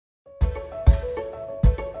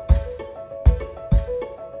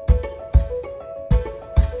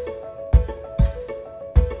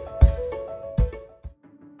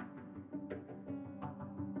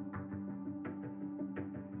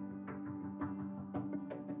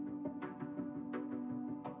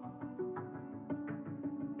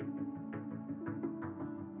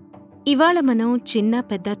ఇవాళ మనం చిన్న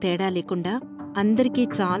పెద్ద తేడా లేకుండా అందరికీ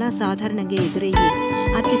చాలా సాధారణంగా ఎదురయ్యే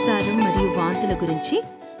అతిసారం మరియు వాంతుల గురించి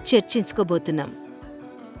చర్చించుకోబోతున్నాం.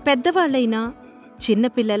 పెద్దవాళ్లైనా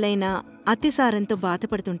చిన్నపిల్లలైనా అతిసారంతో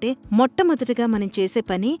బాధపడుతుంటే మొట్టమొదటగా మనం చేసే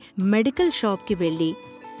పని మెడికల్ షాప్కి వెళ్లి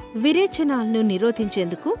విరేచనాలను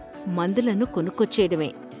నిరోధించేందుకు మందులను కొనుక్కొచ్చేయడమే.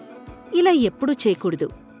 ఇలా ఎప్పుడూ చేయకూడదు.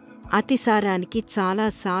 అతిసారానికి చాలా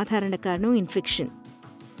సాధారణ కారణం ఇన్ఫెక్షన్.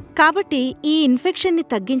 కాబట్టి ఈ ఇన్ఫెక్షన్ని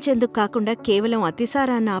తగ్గించేందుకు కాకుండా కేవలం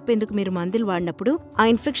అతిసారాన్ని ఆపేందుకు మీరు మందులు వాడినప్పుడు ఆ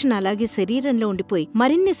ఇన్ఫెక్షన్ అలాగే శరీరంలో ఉండిపోయి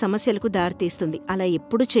మరిన్ని సమస్యలకు దారితీస్తుంది. అలా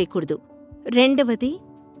ఎప్పుడూ చేయకూడదు. రెండవది,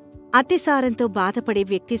 అతిసారంతో బాధపడే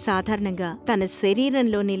వ్యక్తి సాధారణంగా తన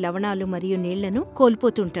శరీరంలోని లవణాలు మరియు నీళ్లను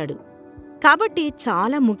కోల్పోతుంటాడు. కాబట్టి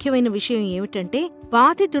చాలా ముఖ్యమైన విషయం ఏమిటంటే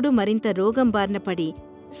బాధితుడు మరింత రోగం బారిన పడి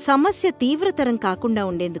సమస్య తీవ్రతరం కాకుండా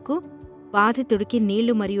ఉండేందుకు బాధితుడికి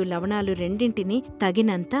నీళ్లు మరియు లవణాలు రెండింటినీ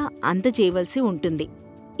తగినంత అందజేయవలసి ఉంటుంది.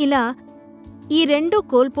 ఇలా ఈ రెండూ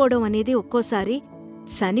కోల్పోవడం అనేది ఒక్కోసారి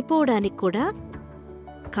చనిపోవడానికి కూడా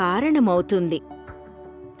కారణమవుతుంది.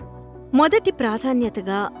 మొదటి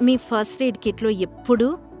ప్రాధాన్యతగా మీ ఫస్ట్ ఎయిడ్ కిట్లో ఎప్పుడూ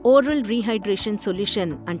ఓరల్ రీహైడ్రేషన్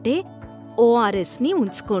సొల్యూషన్ అంటే ఓఆర్ఎస్ని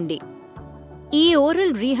ఉంచుకోండి. ఈ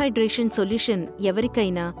ఓరల్ రీహైడ్రేషన్ సొల్యూషన్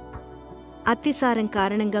ఎవరికైనా అతిసారం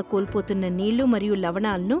కారణంగా కోల్పోతున్న నీళ్లు మరియు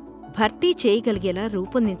లవణాలను భర్తీ చేయగలిగేలా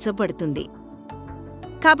రూపొందించబడుతుంది.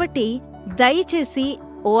 కాబట్టి దయచేసి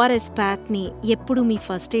ఓఆర్ఎస్ ప్యాక్ని ఎప్పుడూ మీ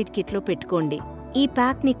ఫస్ట్ ఎయిడ్ కిట్లో పెట్టుకోండి. ఈ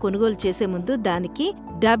ప్యాక్ని కొనుగోలు చేసే ముందు దానికి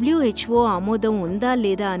WHO ఆమోదం ఉందా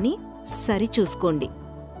లేదా అని సరిచూసుకోండి.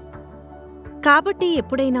 కాబట్టి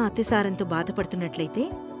ఎప్పుడైనా అతిసారంతో బాధపడుతున్నట్లయితే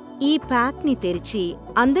ఈ ప్యాక్ని తెరిచి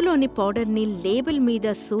అందులోని పౌడర్ని లేబుల్ మీద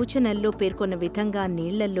సూచనల్లో పేర్కొన్న విధంగా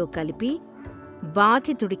నీళ్లల్లో కలిపి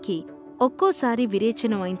బాధితుడికి ఒక్కోసారి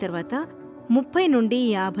విరేచనం అయిన తర్వాత 30 నుండి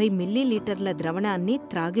 50 మిల్లీలీటర్ల ద్రవణాన్ని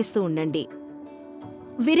త్రాగిస్తూ ఉండండి.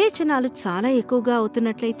 విరేచనాలు చాలా ఎక్కువగా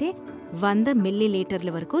అవుతున్నట్లయితే 100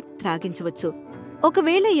 మిల్లీలీటర్ల వరకు త్రాగించవచ్చు.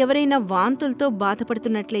 ఒకవేళ ఎవరైనా వాంతులతో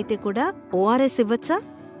బాధపడుతున్నట్లయితే కూడా ఓఆర్ఎస్ ఇవ్వచ్చా?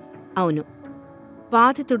 అవును.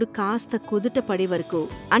 బాధితుడు కాస్త కుదుట పడే వరకు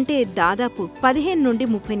అంటే దాదాపు 15 నుండి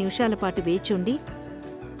 30 నిమిషాల పాటు వేచుండి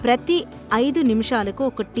ప్రతి 5 నిమిషాలకు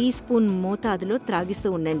 1 టీ స్పూన్ మోతాదులో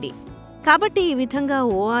త్రాగిస్తూ ఉండండి. కాబట్టి ఈ విధంగా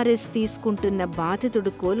ఓఆర్ఎస్ తీసుకుంటున్న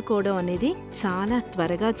బాధితుడు కోలుకోవడం అనేది చాలా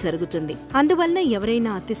త్వరగా జరుగుతుంది. అందువల్ల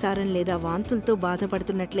ఎవరైనా అతిసారం లేదా వాంతులతో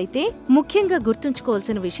బాధపడుతున్నట్లయితే ముఖ్యంగా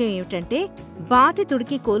గుర్తుంచుకోవాల్సిన విషయం ఏమిటంటే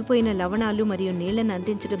బాధితుడికి కోల్పోయిన లవణాలు మరియు నీళ్లను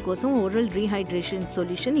అందించడం కోసం ఓరల్ రీహైడ్రేషన్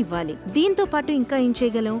సొల్యూషన్ ఇవ్వాలి. దీంతో పాటు ఇంకా ఏం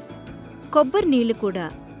చేయగలం? కొబ్బరి నీళ్లు కూడా.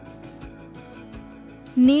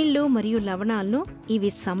 నీళ్లు మరియు లవణాలను ఇవి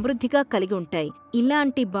సమృద్ధిగా కలిగి ఉంటాయి.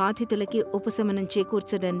 ఇలాంటి బాధితులకి ఉపశమనం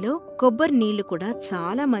చేకూర్చడంలో కొబ్బరి నీళ్లు కూడా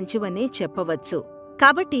చాలా మంచివనే చెప్పవచ్చు.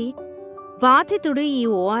 కాబట్టి బాధితుడు ఈ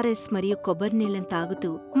ఓఆర్ఎస్ మరియు కొబ్బరి నీళ్లను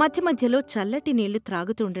తాగుతూ మధ్య మధ్యలో చల్లటి నీళ్లు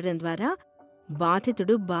త్రాగుతూ ఉండడం ద్వారా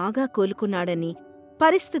బాధితుడు బాగా కోలుకున్నాడని,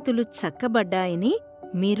 పరిస్థితులు చక్కబడ్డాయని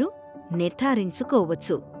మీరు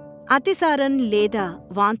నిర్ధారించుకోవచ్చు. అతిసారం లేదా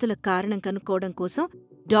వాంతుల కారణం కనుక్కోవడం కోసం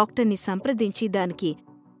డాక్టర్ని సంప్రదించి దానికి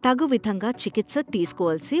తగు విధంగా చికిత్స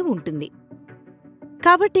తీసుకోవాల్సి ఉంటుంది.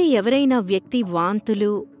 కాబట్టి ఎవరైనా వ్యక్తి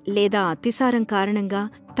వాంతులు లేదా అతిసారం కారణంగా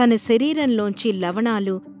తన శరీరంలోంచి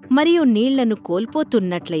లవణాలు మరియు నీళ్లను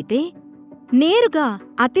కోల్పోతున్నట్లయితే నేరుగా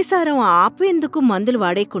అతిసారం ఆపేందుకు మందులు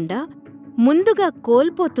వాడేయకుండా ముందుగా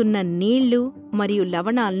కోల్పోతున్న నీళ్లు మరియు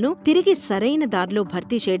లవణాలను తిరిగి సరైన దారిలో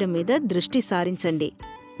భర్తీ చేయడం మీద దృష్టి సారించండి.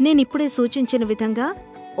 నేనిప్పుడే సూచించిన విధంగా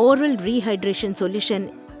ఓరల్ రీహైడ్రేషన్ సొల్యూషన్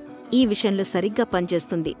ఈ విషయంలో సరిగ్గా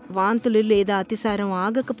పనిచేస్తుంది. వాంతులు లేదా అతిసారం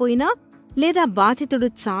ఆగకపోయినా లేదా బాధితుడు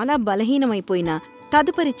చాలా బలహీనమైపోయినా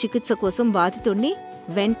తదుపరి చికిత్స కోసం బాధితుడిని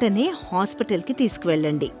వెంటనే హాస్పిటల్కి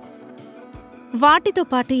తీసుకువెళ్ళండి. వాటితో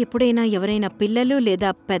పాటు ఎప్పుడైనా ఎవరైనా పిల్లలు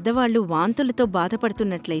లేదా పెద్దవాళ్లు వాంతులతో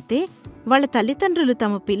బాధపడుతున్నట్లయితే వాళ్ల తల్లిదండ్రులు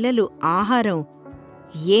తమ పిల్లలు ఆహారం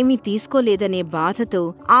ఏమీ తీసుకోలేదనే బాధతో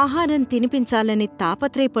ఆహారం తినిపించాలని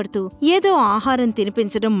తాపత్రయపడుతూ ఏదో ఆహారం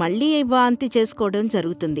తినిపించడం మళ్లీ వాంతి చేసుకోవడం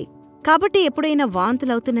జరుగుతుంది. కాబట్టి ఎప్పుడైనా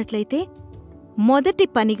వాంతులవుతున్నట్లయితే మొదటి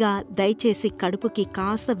పనిగా దయచేసి కడుపుకి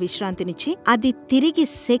కాస్త విశ్రాంతినిచ్చి అది తిరిగి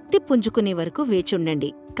శక్తి పుంజుకునే వరకు వేచుండండి.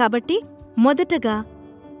 కాబట్టి మొదటగా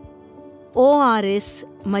ఓఆర్ఎస్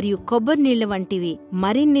మరియు కొబ్బరి నీళ్ల వంటివి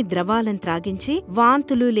మరిన్ని ద్రవాలను త్రాగించి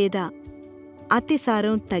వాంతులు లేదా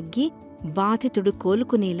అతిసారం తగ్గి బాధితుడు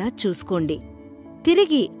కోలుకునేలా చూసుకోండి.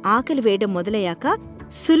 తిరిగి ఆకలి వేయడం మొదలయ్యాక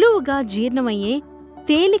సులువుగా జీర్ణమయ్యే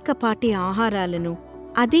తేలికపాటి ఆహారాలను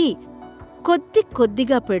అది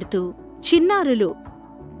కొద్దిగా పెడుతూ చిన్నారులు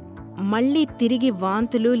మళ్లీ తిరిగి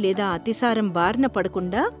వాంతులు లేదా అతిసారం బారిన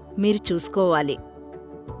పడకుండా మీరు చూసుకోవాలి.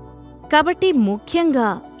 కాబట్టి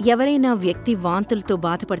ముఖ్యంగా ఎవరైనా వ్యక్తి వాంతులతో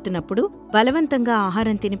బాధపడుతున్నప్పుడు బలవంతంగా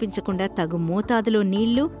ఆహారం తినిపించకుండా తగు మోతాదులో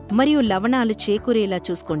నీళ్లు మరియు లవణాలు చేకూరేలా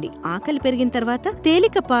చూసుకోండి. ఆకలి పెరిగిన తర్వాత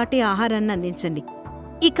తేలికపాటి ఆహారాన్ని అందించండి.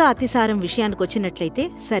 ఇక అతిసారం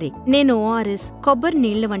విషయానికొచ్చినట్లయితే సరే, నేను ఓఆర్ఎస్, కొబ్బరి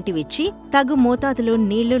నీళ్ల వంటివిచ్చి తగు మోతాదులో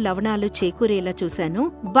నీళ్లు లవణాలు చేకూరేలా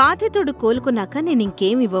చూశాను. బాధితుడు కోలుకున్నాక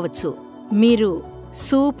నేనింకేం ఇవ్వవచ్చు. మీరు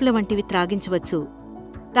సూప్ల వంటివి త్రాగించవచ్చు.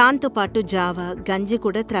 దాంతోపాటు జావా, గంజి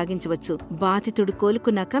కూడా త్రాగించవచ్చు. బాధితుడు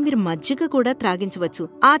కోలుకున్నాక మీరు మజ్జిగ కూడా త్రాగించవచ్చు.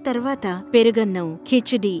 ఆ తర్వాత పెరుగన్నం,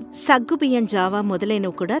 కిచిడి, సగ్గుబియ్యం జావా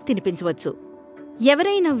మొదలైనవి కూడా తినిపించవచ్చు.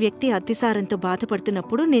 ఎవరైనా వ్యక్తి అతిసారంతో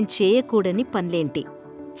బాధపడుతున్నప్పుడు నేను చేయకూడని పనులేంటి?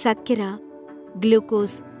 చక్కెర,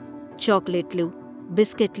 గ్లూకోజ్, చాక్లెట్లు,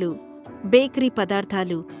 బిస్కెట్లు, బేకరీ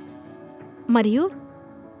పదార్థాలు మరియు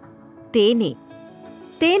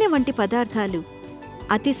తేనె వంటి పదార్థాలు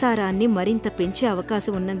అతిసారాన్ని మరింత పెంచే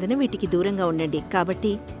అవకాశం ఉన్నందున వీటికి దూరంగా ఉండండి.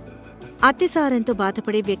 కాబట్టి అతిసారంతో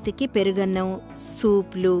బాధపడే వ్యక్తికి పెరుగన్నం,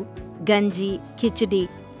 సూప్లు, గంజి, కిచిడి,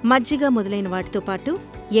 మజ్జిగ మొదలైన వాటితో పాటు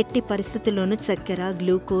ఎట్టి పరిస్థితుల్లోనూ చక్కెర,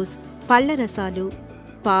 గ్లూకోజ్, పళ్ల రసాలు,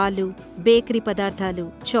 పాలు, బేకరీ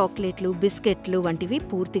పదార్థాలు, చాక్లెట్లు, బిస్కెట్లు వంటివి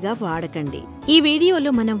పూర్తిగా వాడకండి. ఈ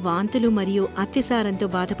వీడియోలో మనం వాంతులు మరియు అతిసారంతో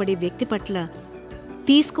బాధపడే వ్యక్తి పట్ల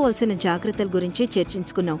తీసుకోవాల్సిన జాగ్రత్తల గురించి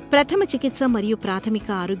చర్చించుకున్నాం. ప్రథమ చికిత్స మరియు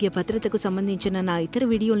ప్రాథమిక ఆరోగ్య భద్రతకు సంబంధించిన నా ఇతర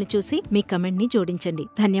వీడియోలను చూసి మీ కమెంట్ని జోడించండి.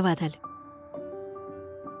 ధన్యవాదాలు.